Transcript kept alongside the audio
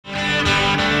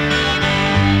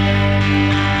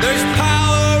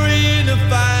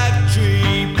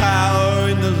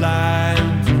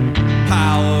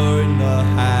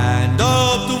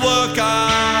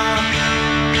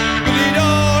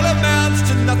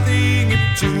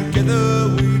together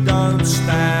we don't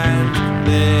stand.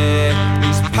 There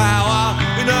is power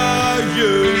in our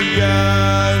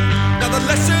union. Now the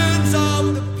lessons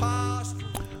of the past.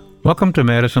 Welcome to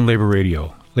Madison Labor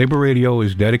Radio. Labor Radio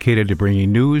is dedicated to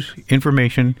bringing news,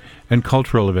 information, and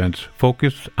cultural events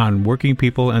focused on working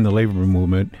people and the labor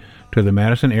movement to the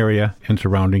Madison area and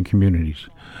surrounding communities.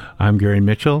 I'm Gary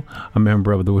Mitchell, a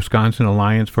member of the Wisconsin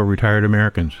Alliance for Retired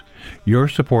Americans. Your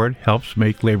support helps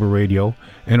make Labor Radio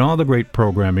and all the great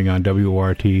programming on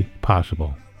WORT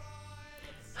possible.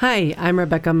 Hi, I'm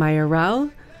Rebecca Meyer-Rao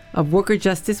of Worker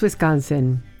Justice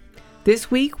Wisconsin.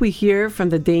 This week we hear from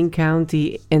the Dane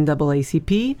County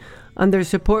NAACP on their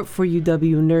support for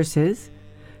UW nurses,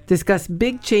 discuss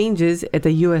big changes at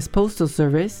the U.S. Postal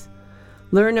Service,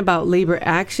 learn about labor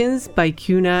actions by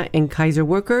CUNA and Kaiser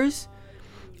workers,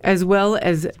 as well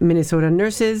as Minnesota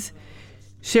nurses,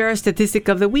 share a statistic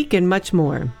of the week, and much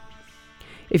more.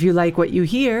 If you like what you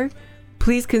hear,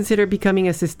 please consider becoming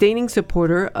a sustaining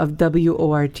supporter of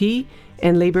WORT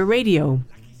and Labor Radio.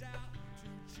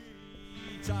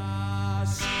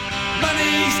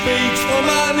 Money speaks for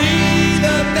money,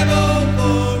 the devil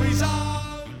for his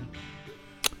own.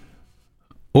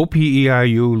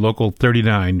 OPEIU Local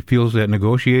 39 feels that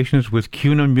negotiations with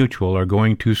CUNA Mutual are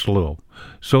going too slow,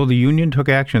 so the union took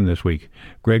action this week.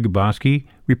 Greg Bosky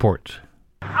reports.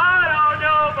 I don't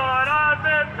know, but I've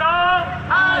been told.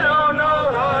 I don't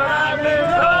know what I've been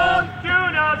told.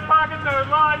 CUNA's pockets are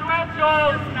lined with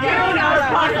gold. CUNA's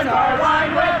pockets are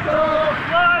lined with gold.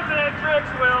 Lies and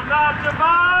tricks will not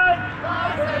divide.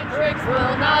 Lies and tricks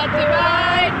will not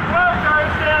divide. Workers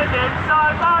standing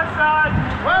side by side.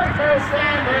 Workers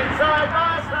standing side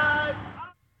by side.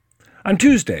 On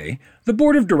Tuesday, the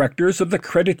board of directors of the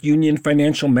credit union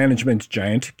financial management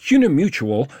giant CUNA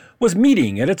Mutual was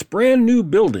meeting at its brand new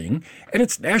building at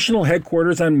its national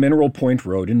headquarters on Mineral Point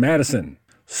Road in Madison.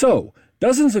 So,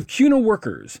 dozens of CUNA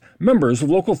workers, members of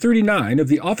Local 39 of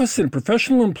the Office and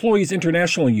Professional Employees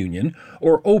International Union,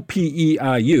 or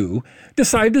OPEIU,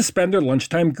 decided to spend their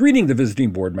lunchtime greeting the visiting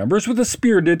board members with a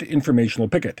spirited informational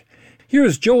picket. Here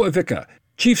is Joe Avica,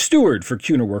 Chief Steward for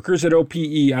CUNA workers at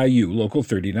OPEIU Local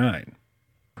 39.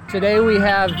 Today we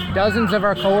have dozens of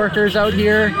our coworkers out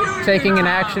here taking an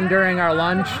action during our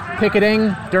lunch,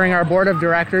 picketing during our board of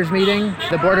directors meeting.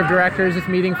 The board of directors is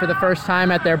meeting for the first time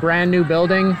at their brand new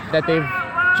building that they've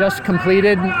just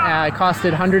completed. It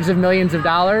costed hundreds of millions of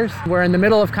dollars. We're in the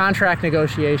middle of contract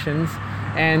negotiations,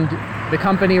 and the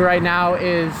company right now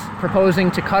is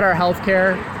proposing to cut our health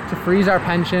care, to freeze our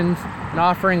pensions, and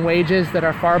offering wages that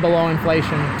are far below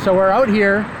inflation. So we're out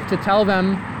here to tell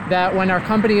them that when our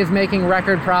company is making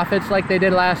record profits like they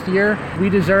did last year, we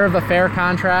deserve a fair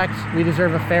contract, we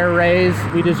deserve a fair raise,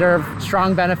 we deserve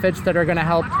strong benefits that are going to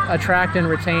help attract and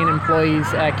retain employees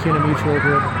at CUNA Mutual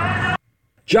Group.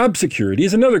 Job security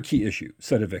is another key issue,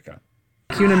 said Avica.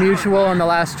 CUNA Mutual in the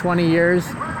last 20 years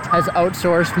has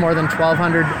outsourced more than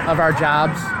 1,200 of our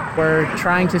jobs. We're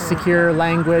trying to secure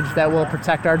language that will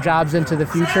protect our jobs into the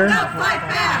future.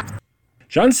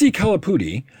 John C.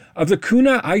 Calipudi of the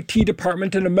CUNA IT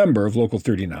department and a member of Local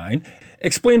 39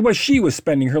 explained why she was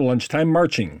spending her lunchtime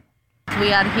marching.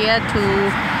 We are here to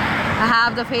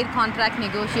have the fair contract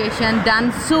negotiation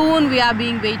done soon. We are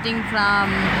waiting from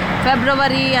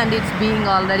February and it's being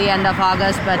already end of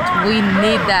August, but we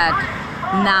need that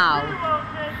now.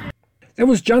 That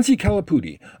was John C.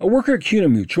 Calipudi, a worker at CUNA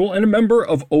Mutual and a member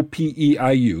of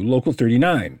OPEIU Local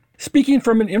 39, speaking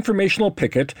from an informational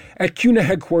picket at CUNA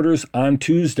headquarters on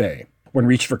Tuesday. When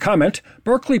reached for comment,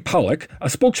 Barclay Pollock, a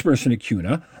spokesperson at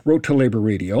CUNA, wrote to Labor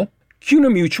Radio, CUNA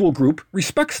Mutual Group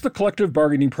respects the collective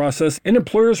bargaining process and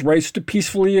employers' rights to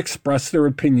peacefully express their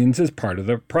opinions as part of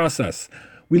the process.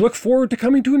 We look forward to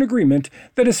coming to an agreement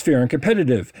that is fair and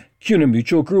competitive. CUNA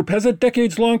Mutual Group has a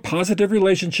decades-long positive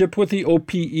relationship with the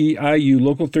OPEIU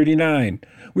Local 39.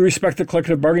 We respect the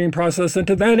collective bargaining process, and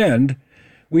to that end,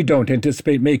 we don't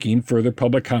anticipate making further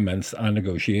public comments on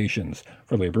negotiations.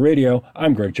 For Labor Radio,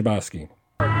 I'm Greg Chabosky.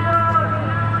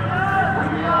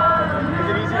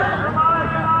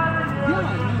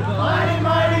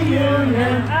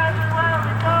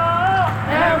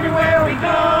 Everywhere we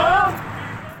go.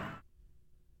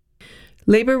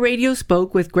 Labor Radio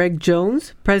spoke with Greg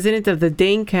Jones, president of the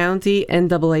Dane County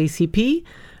NAACP,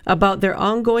 about their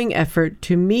ongoing effort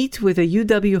to meet with the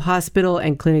UW Hospital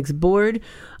and Clinics Board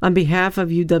on behalf of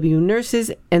UW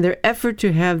nurses and their effort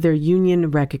to have their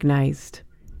union recognized.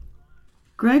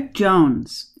 Greg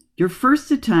Jones, your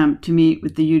first attempt to meet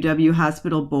with the UW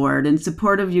Hospital Board in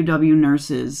support of UW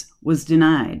nurses was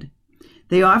denied.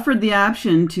 They offered the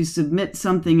option to submit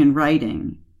something in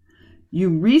writing. You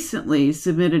recently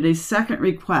submitted a second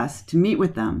request to meet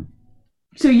with them.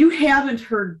 So you haven't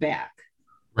heard back.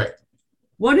 Right.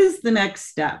 What is the next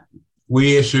step?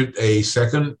 We issued a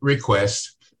second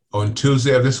request on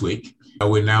Tuesday of this week.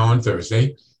 We're now on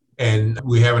Thursday, and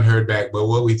we haven't heard back. But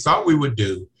what we thought we would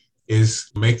do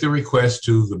is make the request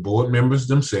to the board members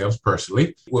themselves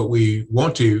personally. What we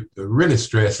want to really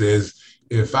stress is,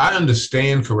 if I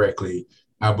understand correctly,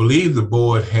 I believe the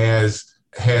board has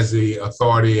the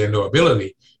authority and the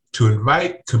ability to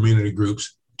invite community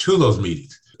groups to those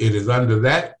meetings. It is under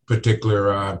that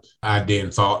particular idea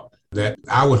and thought that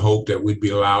I would hope that we'd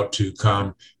be allowed to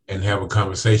come and have a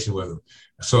conversation with them.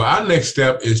 So our next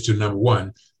step is to, number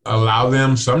one, allow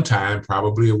them some time,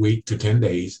 probably a week to 10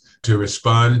 days, to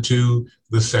respond to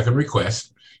the second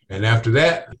request. And after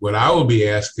that, what I will be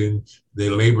asking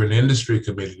the Labor and Industry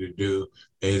Committee to do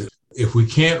is, if we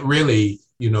can't really,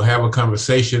 have a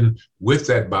conversation with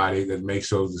that body that makes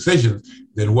those decisions,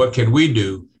 then what can we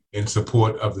do in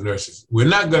support of the nurses? We're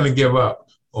not going to give up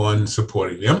on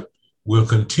supporting them. We'll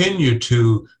continue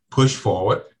to push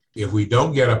forward. If we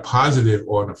don't get a positive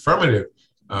or an affirmative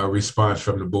response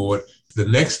from the board, the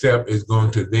next step is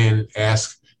going to then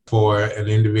ask for an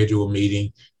individual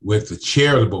meeting with the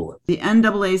chair of the board. The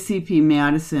NAACP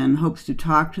Madison hopes to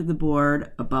talk to the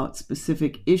board about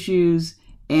specific issues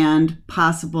and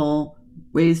possible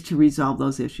ways to resolve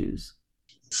those issues.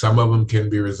 Some of them can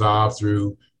be resolved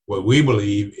through what we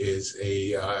believe is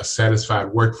a satisfied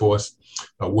workforce,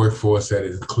 a workforce that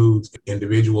includes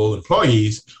individual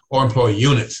employees or employee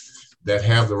units that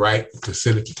have the right to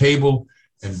sit at the table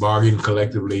and bargain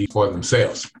collectively for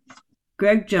themselves.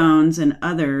 Greg Jones and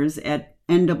others at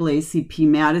NAACP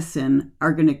Madison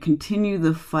are going to continue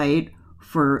the fight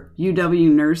for UW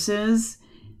nurses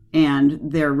and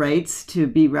their rights to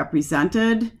be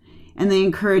represented, and they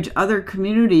encourage other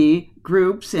community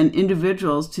groups and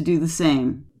individuals to do the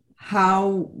same.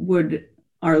 How would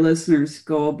our listeners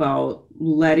go about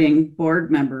letting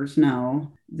board members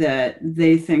know that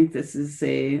they think this is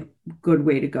a good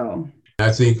way to go?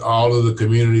 I think all of the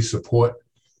community support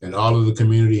and all of the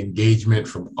community engagement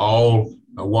from all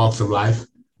walks of life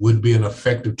would be an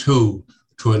effective tool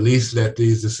to at least let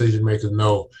these decision makers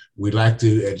know we'd like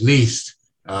to at least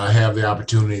have the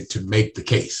opportunity to make the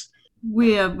case.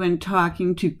 We have been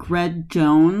talking to Greg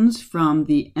Jones from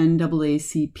the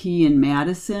NAACP in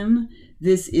Madison.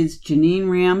 This is Janine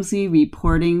Ramsey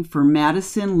reporting for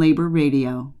Madison Labor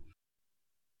Radio.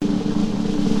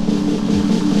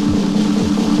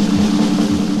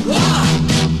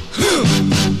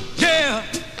 Yeah.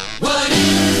 What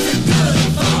is it good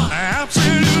for?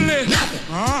 Absolutely nothing.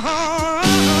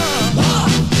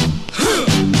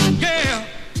 Yeah.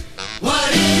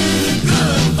 What is it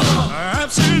good for?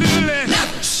 Absolutely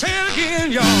nothing. Say it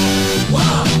again, y'all.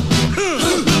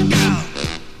 Look out.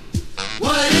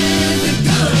 What is it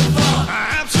good for?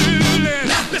 Absolutely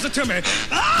nothing. Listen to me.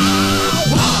 I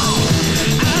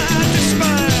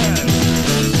despise.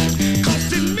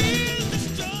 'Cause it means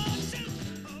destruction.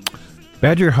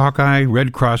 Badger Hawkeye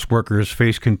Red Cross workers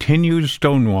face continued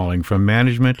stonewalling from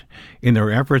management in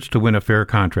their efforts to win a fair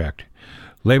contract.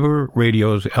 Labor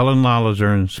Radio's Ellen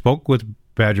Lalazern spoke with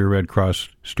Badger Red Cross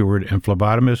steward and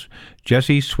phlebotomist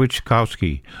Jesse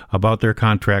Swichkowski about their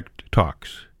contract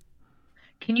talks.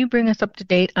 Can you bring us up to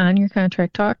date on your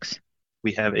contract talks?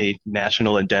 We have a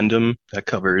national addendum that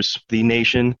covers the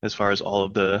nation as far as all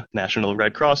of the national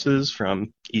Red Crosses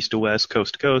from east to west,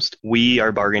 coast to coast. We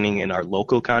are bargaining in our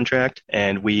local contract,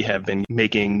 and we have been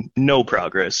making no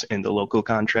progress in the local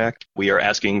contract. We are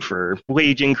asking for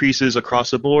wage increases across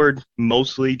the board,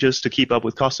 mostly just to keep up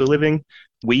with cost of living.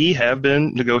 We have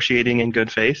been negotiating in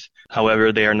good faith.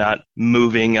 However, they are not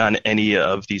moving on any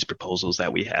of these proposals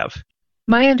that we have.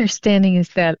 My understanding is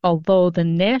that although the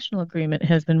national agreement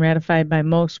has been ratified by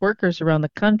most workers around the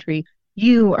country,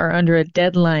 you are under a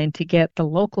deadline to get the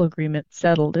local agreement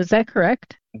settled. Is that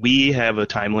correct? We have a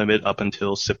time limit up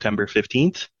until September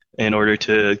 15th in order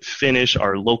to finish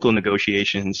our local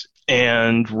negotiations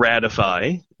and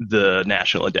ratify the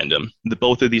national addendum.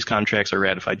 Both of these contracts are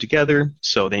ratified together,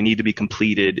 so they need to be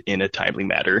completed in a timely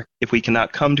manner. If we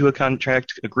cannot come to a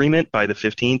contract agreement by the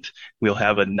 15th, we'll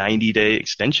have a 90-day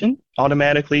extension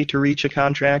automatically to reach a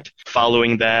contract.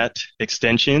 Following that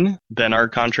extension, then our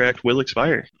contract will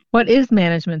expire. What is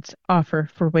management's offer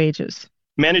for wages?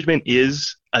 Management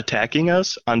is attacking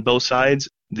us on both sides.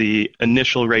 The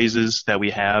initial raises that we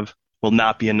have will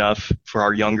not be enough for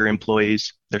our younger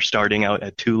employees. They're starting out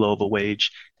at too low of a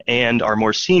wage, and our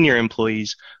more senior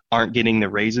employees aren't getting the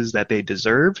raises that they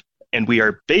deserve, and we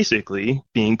are basically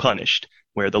being punished,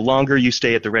 where the longer you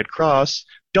stay at the Red Cross,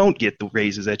 don't get the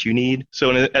raises that you need. So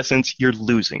in essence, you're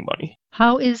losing money.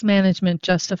 How is management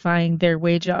justifying their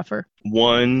wage offer?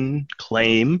 One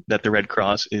claim that the Red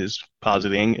Cross is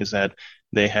positing is that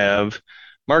they have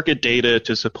market data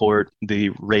to support the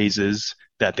raises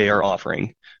that they are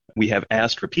offering. We have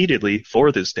asked repeatedly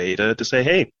for this data to say,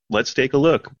 hey, let's take a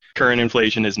look. Current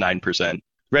inflation is 9%.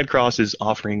 Red Cross is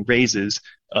offering raises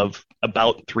of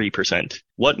about 3%.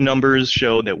 What numbers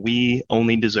show that we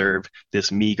only deserve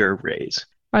this meager raise?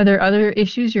 Are there other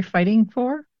issues you're fighting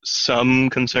for? Some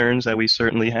concerns that we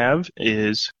certainly have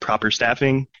is proper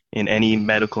staffing in any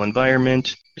medical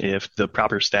environment. If the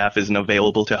proper staff isn't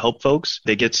available to help folks,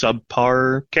 they get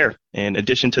subpar care. In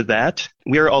addition to that,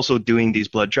 we are also doing these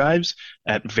blood drives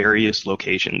at various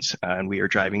locations, and we are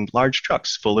driving large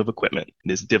trucks full of equipment.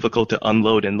 It is difficult to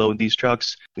unload and load these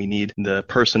trucks. We need the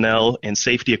personnel and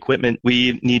safety equipment.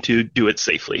 We need to do it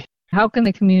safely. How can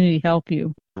the community help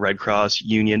you? Red Cross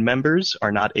union members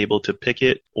are not able to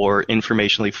picket or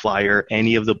informationally flyer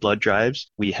any of the blood drives.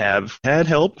 We have had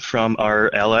help from our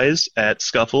allies at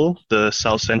SCUFFLE, the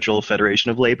South Central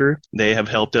Federation of Labor. They have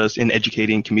helped us in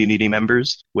educating community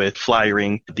members with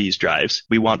flyering these drives.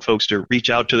 We want folks to reach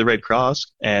out to the Red Cross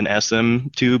and ask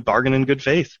them to bargain in good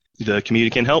faith. The community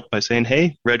can help by saying,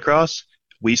 hey, Red Cross,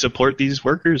 we support these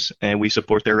workers and we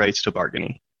support their rights to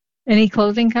bargaining. Any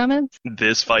closing comments?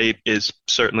 This fight is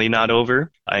certainly not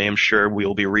over. I am sure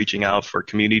we'll be reaching out for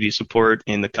community support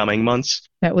in the coming months.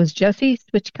 That was Jesse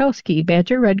Swichkowski,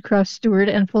 Badger Red Cross steward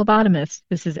and phlebotomist.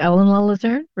 This is Ellen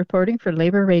Lalazerne reporting for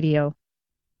Labor Radio.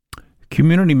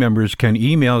 Community members can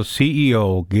email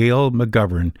CEO Gail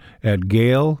McGovern at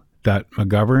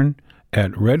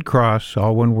gail.mcgovern@redcross,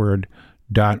 all one word,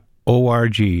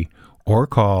 .org, or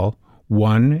call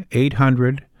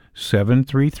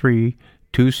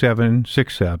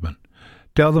 1-800-733-2767.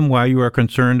 Tell them why you are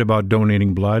concerned about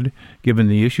donating blood, given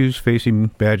the issues facing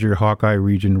Badger Hawkeye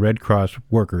Region Red Cross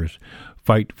workers.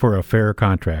 Fight for a fair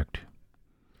contract.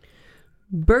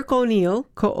 Burke O'Neill,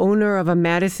 co-owner of a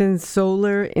Madison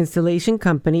solar installation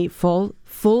company, Full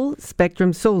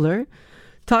Spectrum Solar,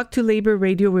 talked to Labor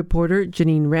Radio reporter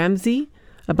Janine Ramsey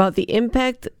about the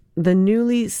impact the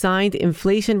newly signed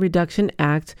Inflation Reduction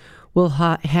Act will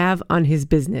have on his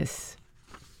business.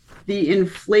 The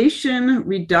Inflation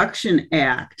Reduction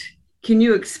Act, can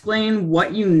you explain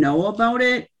what you know about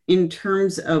it in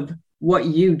terms of what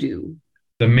you do?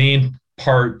 The main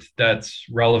part that's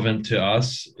relevant to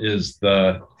us is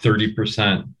the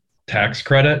 30% tax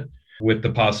credit, with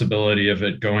the possibility of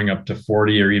it going up to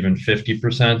 40 or even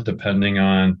 50%, depending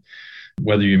on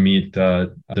whether you meet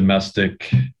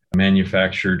domestic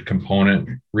manufactured component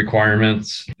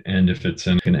requirements, and if it's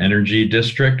in an energy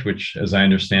district, which, as I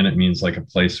understand it, means like a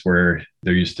place where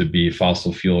there used to be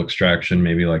fossil fuel extraction,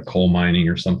 maybe like coal mining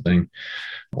or something,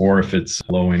 or if it's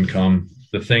low income.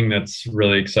 The thing that's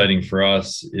really exciting for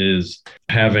us is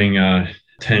having a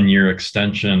 10-year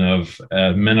extension of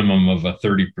a minimum of a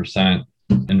 30%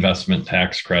 investment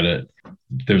tax credit.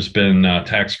 There's been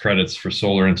tax credits for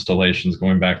solar installations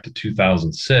going back to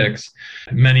 2006.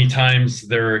 Many times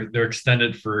they're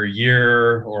extended for a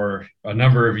year or a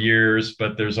number of years,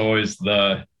 but there's always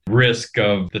the risk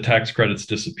of the tax credits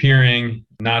disappearing,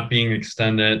 not being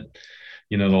extended.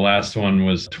 You know, the last one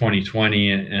was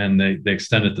 2020, and they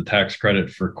extended the tax credit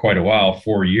for quite a while,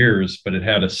 4 years, but it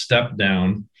had a step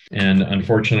down. And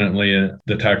unfortunately,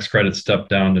 the tax credit stepped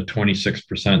down to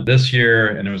 26% this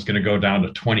year, and it was going to go down to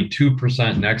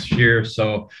 22% next year.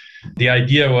 So the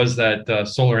idea was that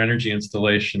solar energy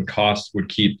installation costs would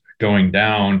keep going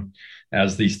down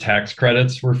as these tax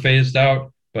credits were phased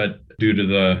out. But due to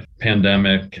the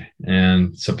pandemic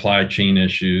and supply chain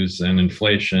issues and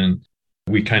inflation,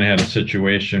 we kind of had a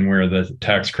situation where the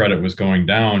tax credit was going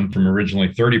down from originally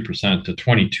 30% to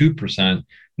 22%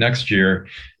 next year.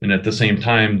 And at the same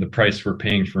time, the price we're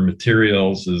paying for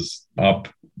materials is up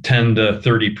 10 to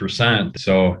 30%.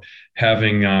 So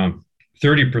having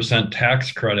 30%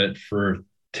 tax credit for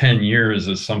 10 years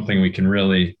is something we can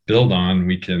really build on.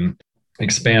 We can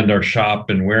expand our shop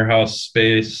and warehouse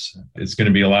space. It's going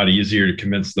to be a lot easier to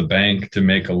convince the bank to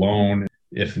make a loan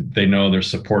if they know there's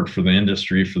support for the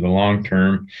industry for the long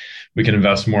term. We can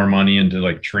invest more money into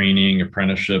like training,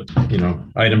 apprenticeship,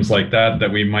 items like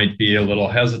that we might be a little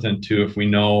hesitant to if we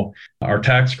know our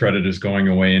tax credit is going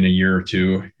away in a year or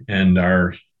two and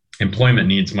our employment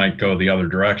needs might go the other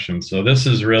direction. So this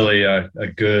is really a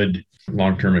good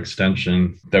long-term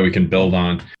extension that we can build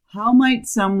on. How might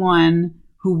someone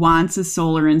who wants a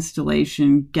solar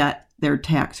installation get their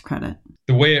tax credit?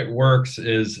 The way it works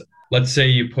is, let's say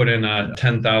you put in a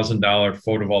 $10,000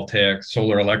 photovoltaic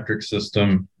solar electric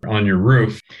system on your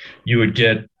roof, you would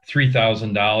get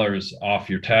 $3,000 off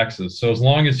your taxes. So as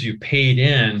long as you paid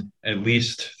in at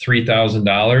least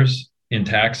 $3,000 in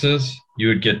taxes, you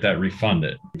would get that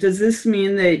refunded. Does this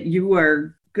mean that you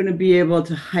are going to be able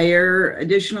to hire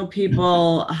additional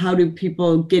people? How do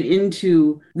people get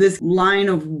into this line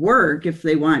of work if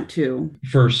they want to?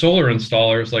 For solar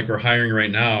installers, like we're hiring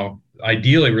right now,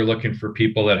 ideally we're looking for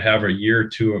people that have a year or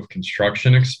two of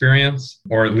construction experience,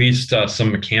 or at least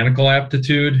some mechanical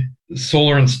aptitude.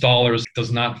 Solar installers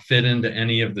does not fit into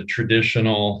any of the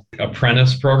traditional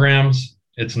apprentice programs.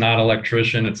 It's not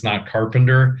electrician, it's not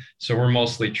carpenter. So we're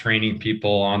mostly training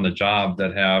people on the job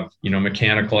that have,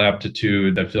 mechanical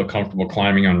aptitude, that feel comfortable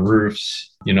climbing on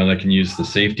roofs, that can use the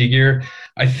safety gear.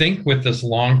 I think with this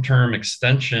long-term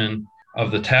extension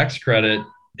of the tax credit,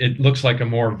 it looks like a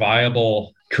more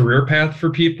viable career path for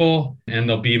people, and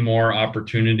there'll be more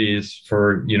opportunities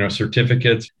for,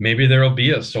 certificates. Maybe there'll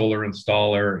be a solar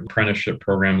installer apprenticeship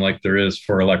program like there is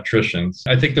for electricians.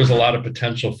 I think there's a lot of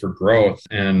potential for growth,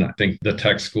 and I think the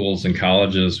tech schools and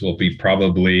colleges will be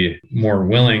probably more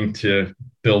willing to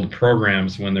build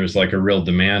programs when there's like a real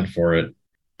demand for it.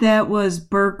 That was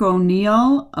Burke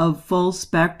O'Neill of Full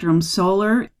Spectrum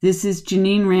Solar. This is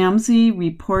Janine Ramsey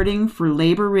reporting for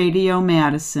Labor Radio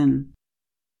Madison.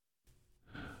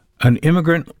 An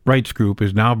immigrant rights group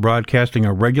is now broadcasting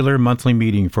a regular monthly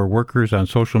meeting for workers on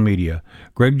social media.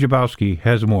 Greg Jabowski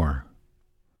has more.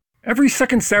 Every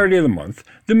second Saturday of the month,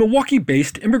 the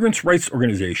Milwaukee-based immigrants' rights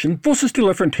organization, Voces de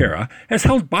la Frontera, has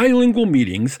held bilingual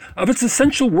meetings of its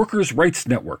Essential Workers' Rights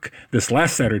Network. This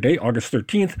last Saturday, August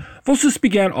 13th, Voces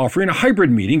began offering a hybrid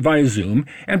meeting via Zoom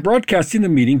and broadcasting the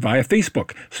meeting via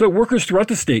Facebook so that workers throughout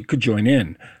the state could join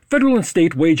in. Federal and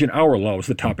state wage and hour law was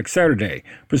the topic Saturday.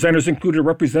 Presenters included a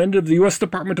representative of the U.S.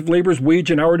 Department of Labor's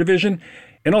Wage and Hour Division,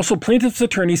 and also plaintiff's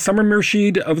attorney Summer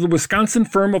Mershid of the Wisconsin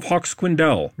firm of Hawks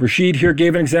Quindell. Mershid here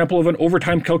gave an example of an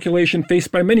overtime calculation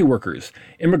faced by many workers,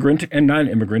 immigrant and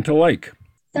non-immigrant alike.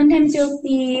 Sometimes you'll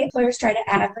see employers try to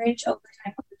average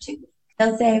overtime over 2 weeks.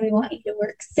 They'll say, we want you to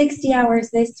work 60 hours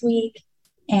this week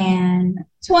and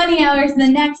 20 hours the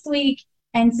next week.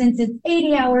 And since it's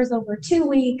 80 hours over 2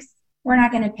 weeks, we're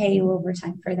not going to pay you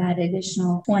overtime for that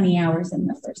additional 20 hours in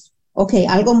the first. Ok,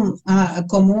 algo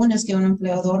común es que un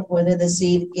empleador puede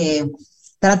decir que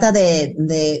trata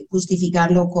de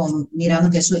justificarlo mirando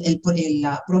que es el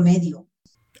promedio.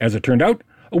 As it turned out,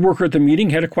 a worker at the meeting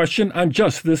had a question on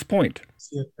just this point.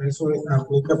 Eso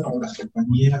aplica para las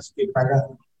compañías que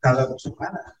pagan cada 2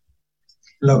 semanas.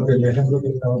 Lo que el ejemplo que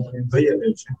estaba poniendo ella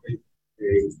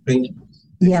de 20.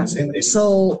 Yeah,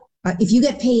 so if you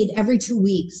get paid every 2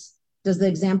 weeks, does the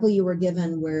example you were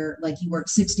given where like you work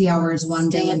 60 hours one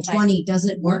day and 20, does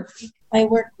it work? By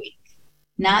work week,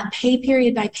 not pay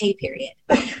period by pay period.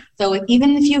 So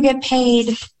even if you get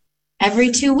paid every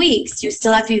 2 weeks, you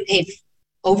still have to be paid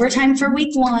overtime for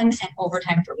week 1 and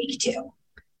overtime for week 2.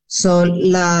 So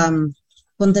la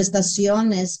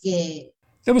contestación es que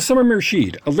That was Summer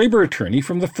Mershid, a labor attorney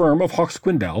from the firm of Hawks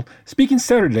Quindell, speaking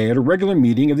Saturday at a regular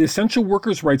meeting of the Essential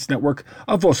Workers' Rights Network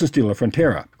of Voces de la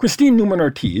Frontera. Christine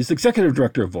Newman-Ortiz, executive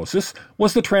director of Voces,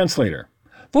 was the translator.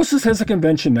 Voces has a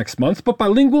convention next month, but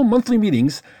bilingual monthly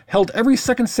meetings held every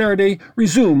second Saturday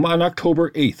resume on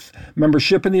October 8th.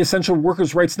 Membership in the Essential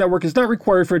Workers' Rights Network is not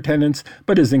required for attendance,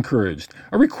 but is encouraged.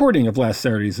 A recording of last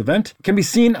Saturday's event can be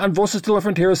seen on Voces de la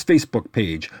Frontera's Facebook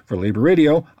page. For Labor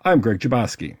Radio, I'm Greg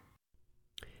Jabowski.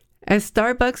 As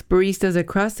Starbucks baristas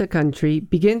across the country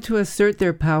begin to assert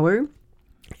their power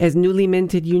as newly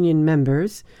minted union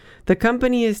members, the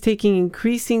company is taking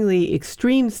increasingly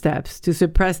extreme steps to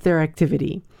suppress their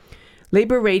activity.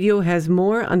 Labor Radio has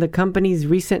more on the company's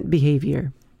recent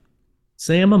behavior.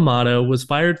 Sam Amato was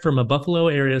fired from a Buffalo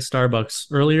area Starbucks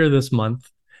earlier this month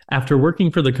after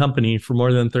working for the company for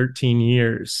more than 13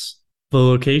 years. The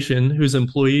location, whose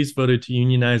employees voted to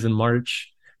unionize in March,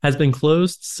 has been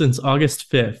closed since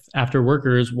August 5th after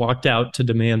workers walked out to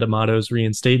demand Amato's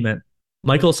reinstatement.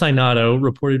 Michael Sinato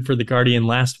reported for The Guardian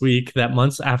last week that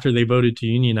months after they voted to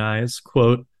unionize,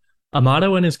 quote,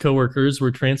 Amato and his coworkers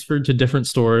were transferred to different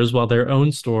stores while their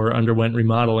own store underwent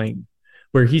remodeling,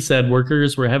 where he said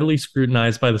workers were heavily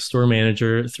scrutinized by the store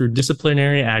manager through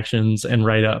disciplinary actions and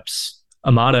write-ups.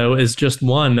 Amato is just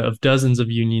one of dozens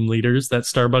of union leaders that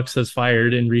Starbucks has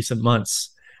fired in recent months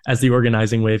as the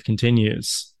organizing wave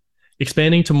continues,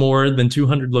 expanding to more than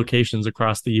 200 locations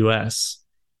across the U.S.,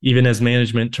 even as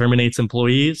management terminates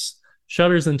employees,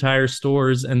 shutters entire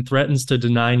stores, and threatens to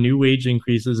deny new wage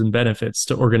increases and benefits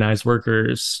to organized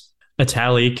workers. A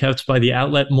tally kept by the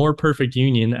outlet More Perfect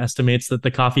Union estimates that the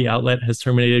coffee outlet has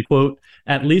terminated, quote,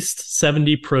 at least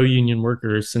 70 pro-union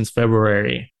workers since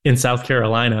February. In South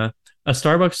Carolina, A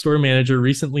Starbucks store manager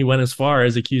recently went as far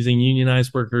as accusing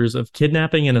unionized workers of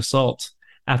kidnapping and assault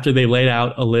after they laid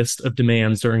out a list of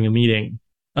demands during a meeting.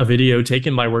 A video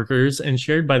taken by workers and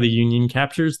shared by the union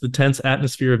captures the tense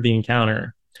atmosphere of the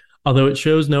encounter, although it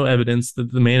shows no evidence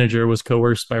that the manager was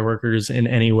coerced by workers in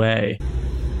any way.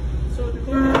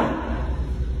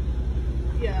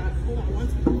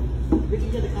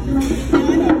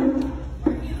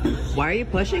 Why are you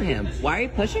pushing him? Why are you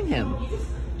pushing him?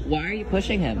 Why are you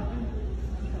pushing him?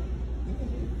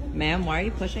 Ma'am, why are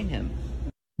you pushing him?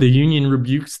 The union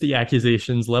rebukes the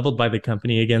accusations leveled by the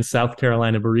company against South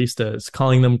Carolina baristas,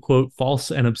 calling them, quote,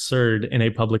 false and absurd in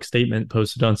a public statement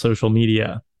posted on social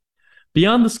media.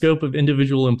 Beyond the scope of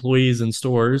individual employees and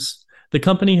stores, the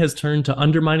company has turned to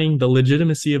undermining the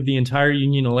legitimacy of the entire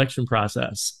union election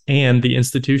process and the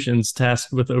institutions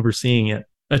tasked with overseeing it.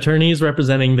 Attorneys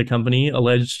representing the company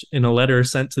alleged in a letter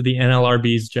sent to the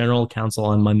NLRB's General Counsel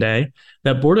on Monday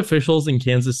that board officials in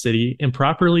Kansas City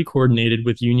improperly coordinated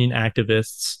with union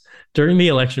activists during the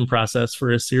election process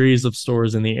for a series of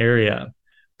stores in the area,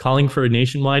 calling for a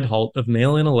nationwide halt of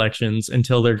mail-in elections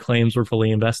until their claims were fully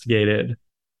investigated.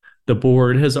 The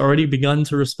board has already begun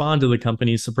to respond to the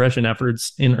company's suppression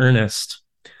efforts in earnest.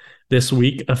 This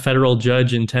week, a federal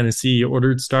judge in Tennessee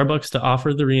ordered Starbucks to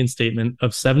offer the reinstatement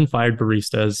of 7 fired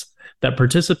baristas that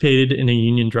participated in a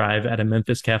union drive at a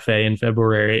Memphis cafe in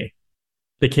February.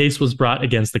 The case was brought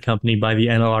against the company by the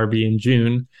NLRB in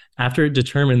June after it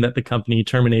determined that the company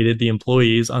terminated the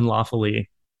employees unlawfully.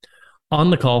 On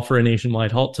the call for a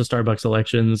nationwide halt to Starbucks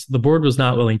elections, the board was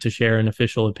not willing to share an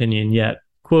official opinion yet.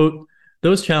 Quote,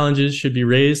 "Those challenges should be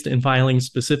raised in filings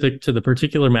specific to the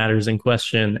particular matters in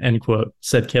question," end quote,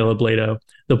 said Caleb Lato,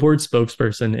 the board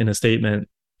spokesperson, in a statement.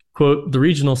 Quote, "The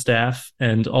regional staff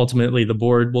and ultimately the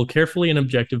board will carefully and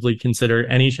objectively consider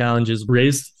any challenges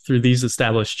raised through these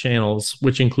established channels,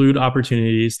 which include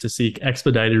opportunities to seek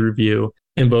expedited review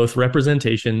in both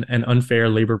representation and unfair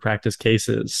labor practice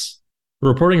cases."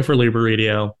 Reporting for Labor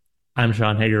Radio, I'm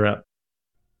Sean Hagerup.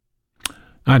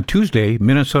 On Tuesday,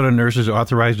 Minnesota nurses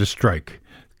authorized a strike.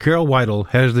 Carol Weidel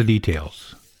has the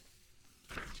details.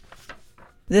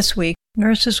 This week,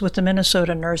 nurses with the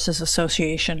Minnesota Nurses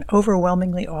Association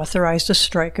overwhelmingly authorized a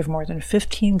strike of more than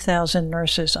 15,000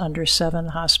 nurses under 7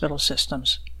 hospital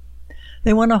systems.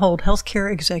 They want to hold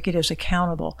healthcare executives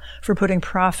accountable for putting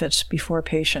profits before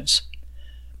patients.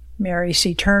 Mary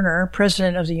C. Turner,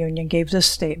 president of the union, gave this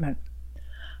statement.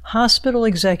 "Hospital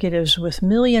executives with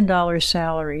million-dollar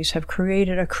salaries have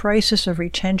created a crisis of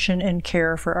retention and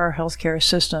care for our healthcare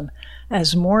system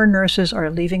as more nurses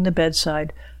are leaving the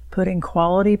bedside, putting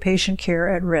quality patient care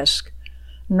at risk.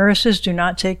 Nurses do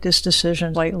not take this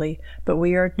decision lightly, but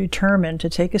we are determined to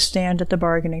take a stand at the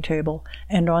bargaining table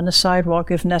and on the sidewalk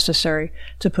if necessary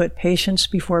to put patients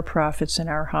before profits in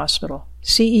our hospital."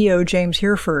 CEO James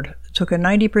Hereford took a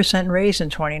 90% raise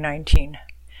in 2019.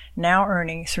 Now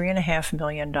earning $3.5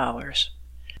 million.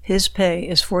 His pay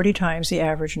is 40 times the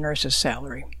average nurse's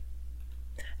salary.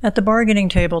 At the bargaining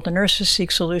table, the nurses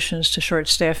seek solutions to short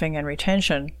staffing and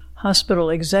retention. Hospital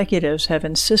executives have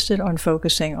insisted on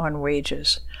focusing on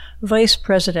wages. Vice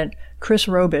President Chris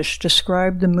Robish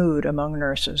described the mood among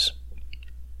nurses.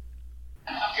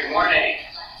 Good morning.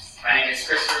 My name is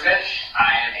Chris Robish.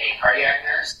 I am a cardiac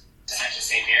nurse at Ascension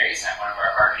St. Mary's. I'm one of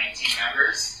our bargaining team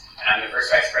members. And I'm the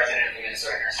first vice president of the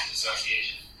Minnesota Nurses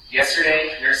Association.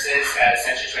 Yesterday, nurses at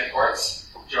Ascension Twin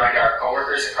Ports joined our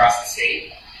coworkers across the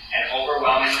state and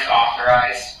overwhelmingly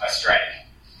authorized a strike.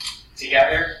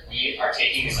 Together, we are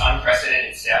taking this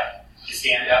unprecedented step to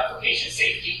stand up for patient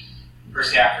safety, for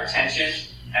staff retention,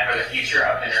 and for the future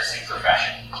of the nursing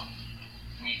profession.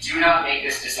 We do not make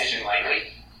this decision lightly.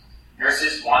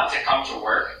 Nurses want to come to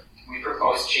work. We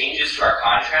propose changes to our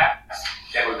contracts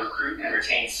that would recruit and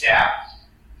retain staff,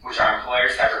 which our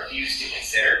employers have refused to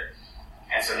consider,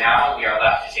 and so now we are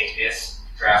left to take this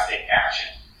drastic action.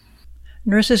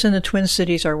 Nurses in the Twin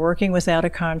Cities are working without a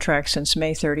contract since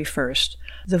May 31st.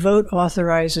 The vote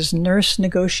authorizes nurse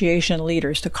negotiation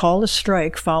leaders to call a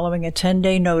strike following a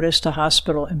 10-day notice to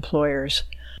hospital employers.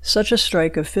 Such a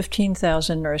strike of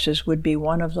 15,000 nurses would be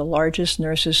one of the largest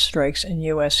nurses' strikes in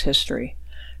U.S. history.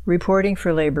 Reporting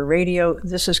for Labor Radio,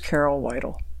 this is Carol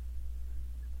Weidel.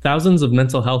 Thousands of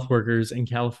mental health workers in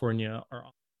California are...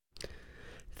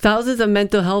 Thousands of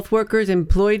mental health workers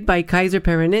employed by Kaiser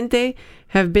Permanente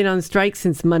have been on strike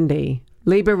since Monday.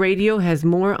 Labor Radio has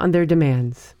more on their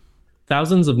demands.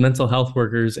 Thousands of mental health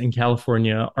workers in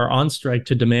California are on strike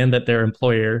to demand that their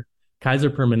employer, Kaiser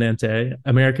Permanente,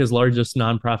 America's largest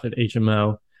nonprofit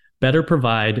HMO, better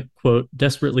provide, quote,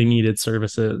 desperately needed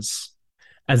services.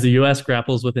 As the U.S.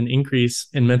 grapples with an increase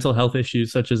in mental health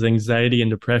issues such as anxiety and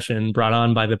depression brought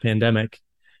on by the pandemic,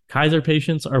 Kaiser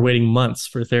patients are waiting months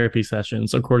for therapy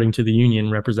sessions, according to the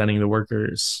union representing the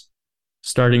workers.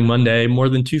 Starting Monday, more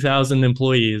than 2,000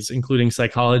 employees, including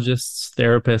psychologists,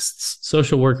 therapists,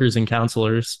 social workers, and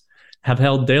counselors, have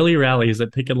held daily rallies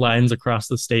at picket lines across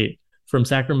the state, from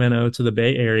Sacramento to the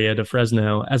Bay Area to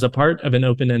Fresno, as a part of an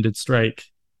open-ended strike.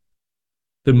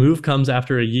 The move comes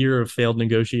after a year of failed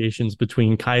negotiations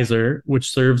between Kaiser,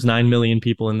 which serves 9 million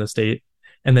people in the state,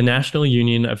 and the National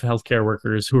Union of Healthcare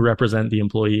Workers, who represent the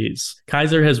employees.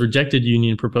 Kaiser has rejected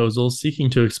union proposals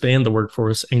seeking to expand the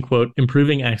workforce and, quote,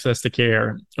 improving access to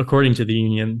care, according to the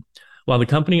union, while the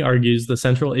company argues the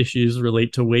central issues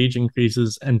relate to wage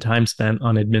increases and time spent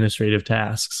on administrative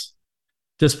tasks.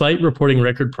 Despite reporting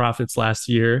record profits last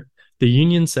year, the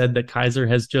union said that Kaiser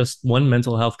has just one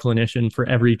mental health clinician for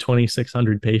every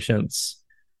 2,600 patients.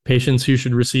 Patients who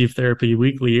should receive therapy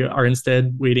weekly are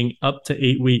instead waiting up to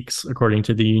 8 weeks, according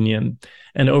to the union,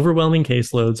 and overwhelming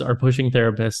caseloads are pushing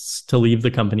therapists to leave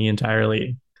the company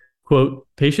entirely. Quote,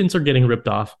 patients are getting ripped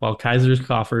off while Kaiser's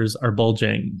coffers are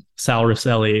bulging, Sal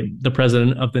Rosselli, the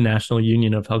president of the National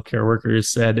Union of Healthcare Workers,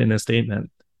 said in a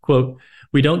statement. Quote,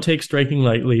 we don't take striking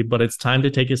lightly, but it's time to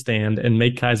take a stand and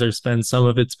make Kaiser spend some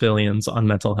of its billions on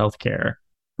mental health care.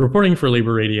 Reporting for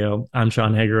Labor Radio, I'm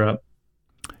Sean Hagerup.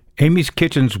 Amy's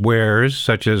Kitchen's wares,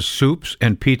 such as soups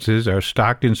and pizzas, are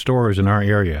stocked in stores in our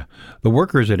area. The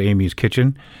workers at Amy's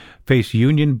Kitchen face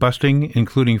union busting,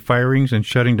 including firings and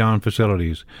shutting down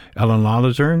facilities. Ellen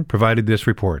Lalazern provided this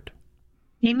report.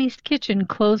 Amy's Kitchen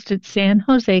closed its San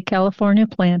Jose, California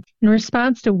plant in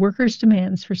response to workers'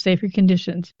 demands for safer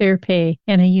conditions, fair pay,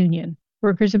 and a union.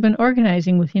 Workers have been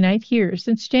organizing with Unite Here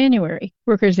since January.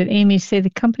 Workers at Amy's say the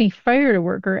company fired a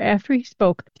worker after he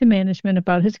spoke to management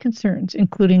about his concerns,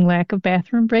 including lack of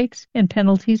bathroom breaks and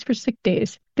penalties for sick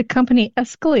days. The company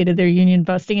escalated their union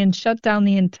busting and shut down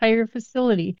the entire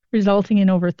facility, resulting in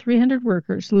over 300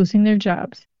 workers losing their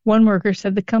jobs. One worker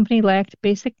said the company lacked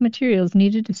basic materials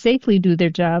needed to safely do their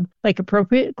job, like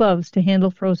appropriate gloves to handle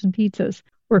frozen pizzas.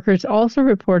 Workers also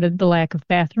reported the lack of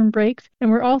bathroom breaks and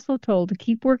were also told to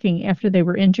keep working after they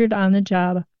were injured on the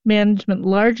job. Management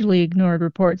largely ignored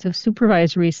reports of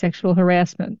supervisory sexual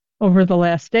harassment. Over the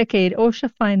last decade,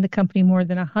 OSHA fined the company more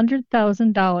than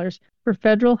 $100,000 for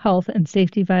federal health and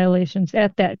safety violations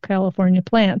at that California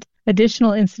plant.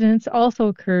 Additional incidents also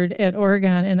occurred at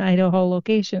Oregon and Idaho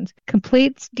locations.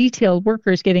 Complaints detailed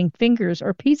workers getting fingers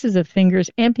or pieces of fingers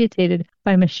amputated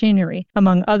by machinery,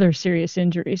 among other serious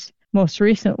injuries. Most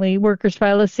recently, workers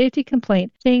filed a safety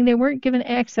complaint saying they weren't given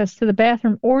access to the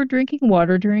bathroom or drinking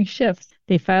water during shifts.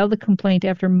 They filed the complaint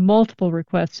after multiple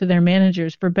requests to their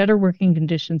managers for better working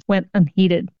conditions went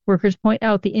unheeded. Workers point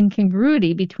out the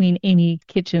incongruity between Amy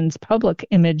Kitchen's public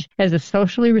image as a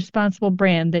socially responsible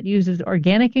brand that uses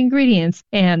organic ingredients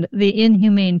and the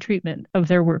inhumane treatment of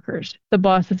their workers. The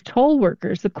bosses told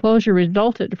workers the closure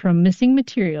resulted from missing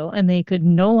material and they could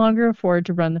no longer afford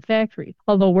to run the factory.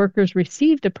 Although workers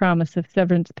received a promise of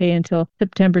severance pay until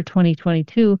September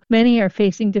 2022, many are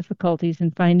facing difficulties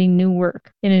in finding new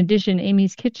work. In addition,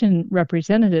 Amy's Kitchen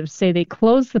representatives say they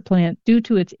closed the plant due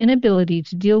to its inability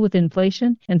to deal with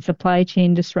inflation and supply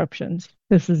chain disruptions.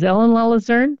 This is Ellen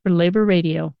Lalazern for Labor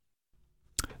Radio.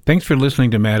 Thanks for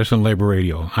listening to Madison Labor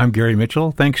Radio. I'm Gary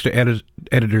Mitchell. Thanks to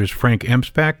editors Frank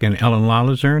Emspach and Ellen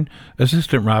Lalazern,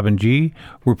 assistant Robin G.,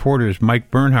 reporters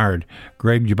Mike Bernhard,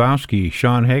 Greg Jabowski,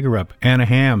 Sean Hagerup, Anna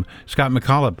Ham, Scott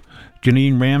McCullough,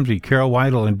 Janine Ramsey, Carol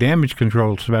Weidel, and damage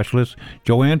control specialist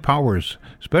Joanne Powers.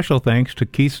 Special thanks to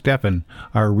Keith Steffen,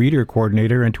 our reader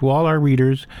coordinator, and to all our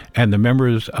readers and the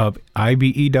members of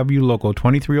IBEW Local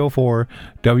 2304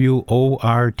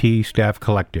 WORT Staff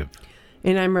Collective.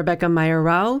 And I'm Rebecca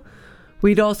Meyer-Rao.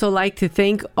 We'd also like to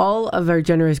thank all of our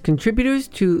generous contributors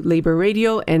to Labor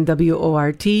Radio and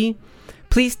WORT.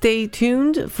 Please stay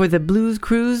tuned for the Blues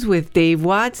Cruise with Dave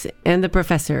Watts and the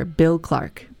Professor, Bill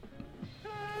Clark.